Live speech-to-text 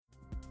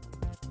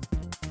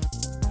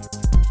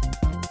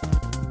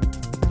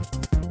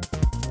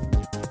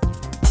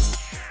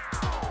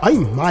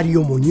I'm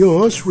Mario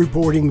Munoz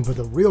reporting for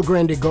the Rio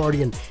Grande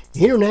Guardian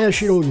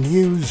International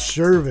News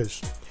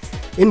Service.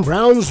 In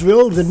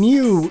Brownsville, the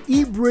new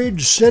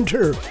eBridge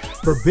Center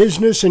for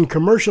Business and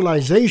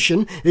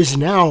Commercialization is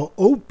now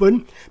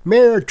open.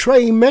 Mayor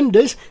Trey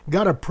Mendez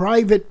got a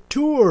private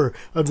tour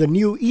of the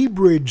new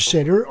eBridge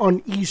Center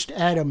on East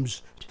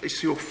Adams.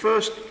 It's your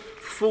first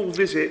full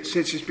visit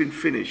since it's been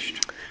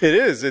finished. It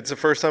is. It's the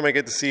first time I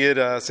get to see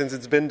it since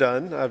it's been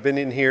done. I've been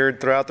in here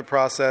throughout the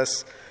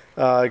process.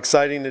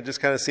 Exciting to just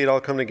kind of see it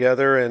all come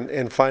together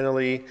and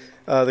finally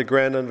the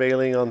grand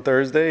unveiling on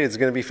Thursday. It's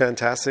going to be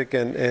fantastic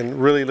and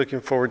really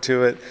looking forward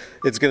to it.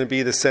 It's going to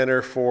be the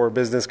center for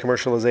business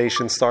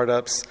commercialization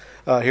startups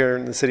here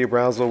in the city of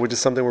Brownsville, which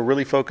is something we're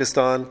really focused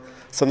on,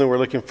 something we're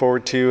looking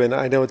forward to, and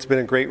I know it's been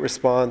a great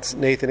response.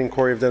 Nathan and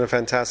Corey have done a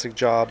fantastic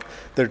job.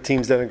 Their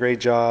team's done a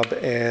great job,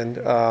 and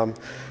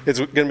it's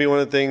going to be one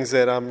of the things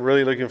that I'm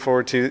really looking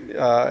forward to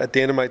at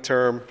the end of my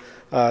term.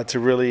 To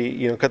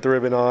really, cut the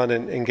ribbon on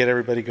and get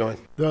everybody going.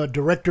 The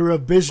Director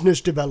of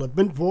Business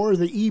Development for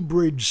the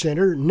eBridge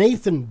Center,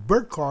 Nathan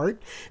Burkhart,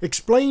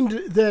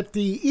 explained that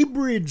the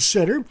eBridge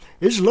Center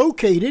is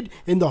located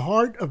in the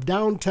heart of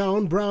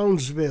downtown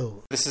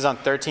Brownsville. This is on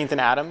 13th and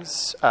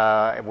Adams.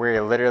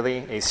 We're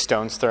literally a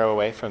stone's throw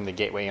away from the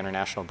Gateway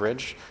International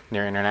Bridge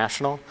near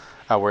International.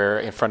 We're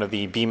in front of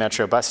the B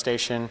Metro bus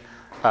station.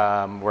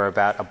 We're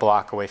about a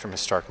block away from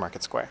Historic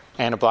Market Square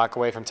and a block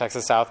away from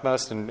Texas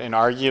Southmost and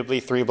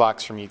arguably 3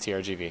 blocks from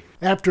UTRGV.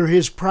 After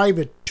his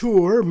private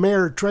tour,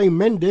 Mayor Trey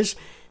Mendez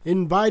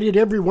invited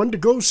everyone to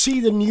go see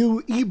the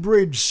new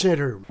eBridge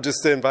Center.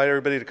 Just to invite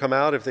everybody to come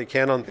out if they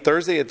can on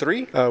Thursday at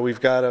 3.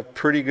 We've got a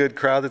pretty good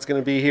crowd that's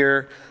going to be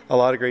here, a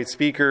lot of great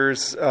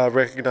speakers,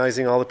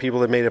 recognizing all the people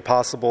that made it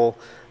possible.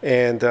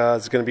 And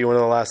it's going to be one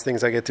of the last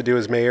things I get to do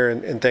as mayor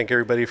and thank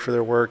everybody for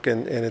their work,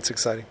 and it's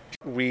exciting.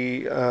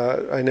 We,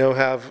 I know,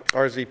 have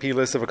RSVP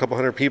list of a couple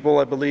hundred people,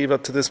 I believe,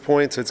 up to this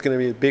point, so it's going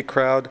to be a big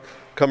crowd.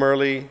 Come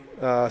early,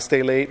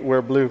 stay late,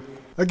 wear blue.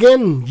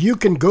 Again, you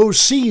can go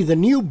see the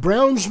new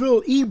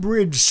Brownsville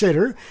eBridge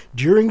Center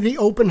during the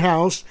open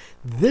house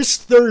this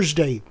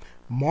Thursday,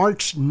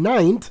 March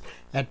 9th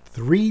at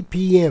 3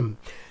 p.m.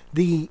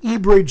 The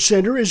eBridge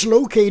Center is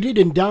located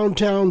in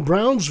downtown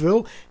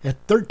Brownsville at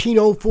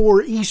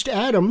 1304 East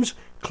Adams,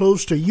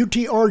 close to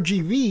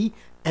UTRGV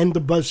and the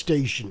bus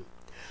station.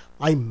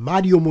 I'm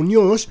Mario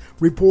Munoz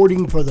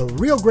reporting for the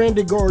Rio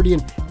Grande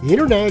Guardian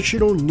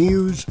International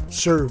News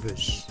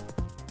Service.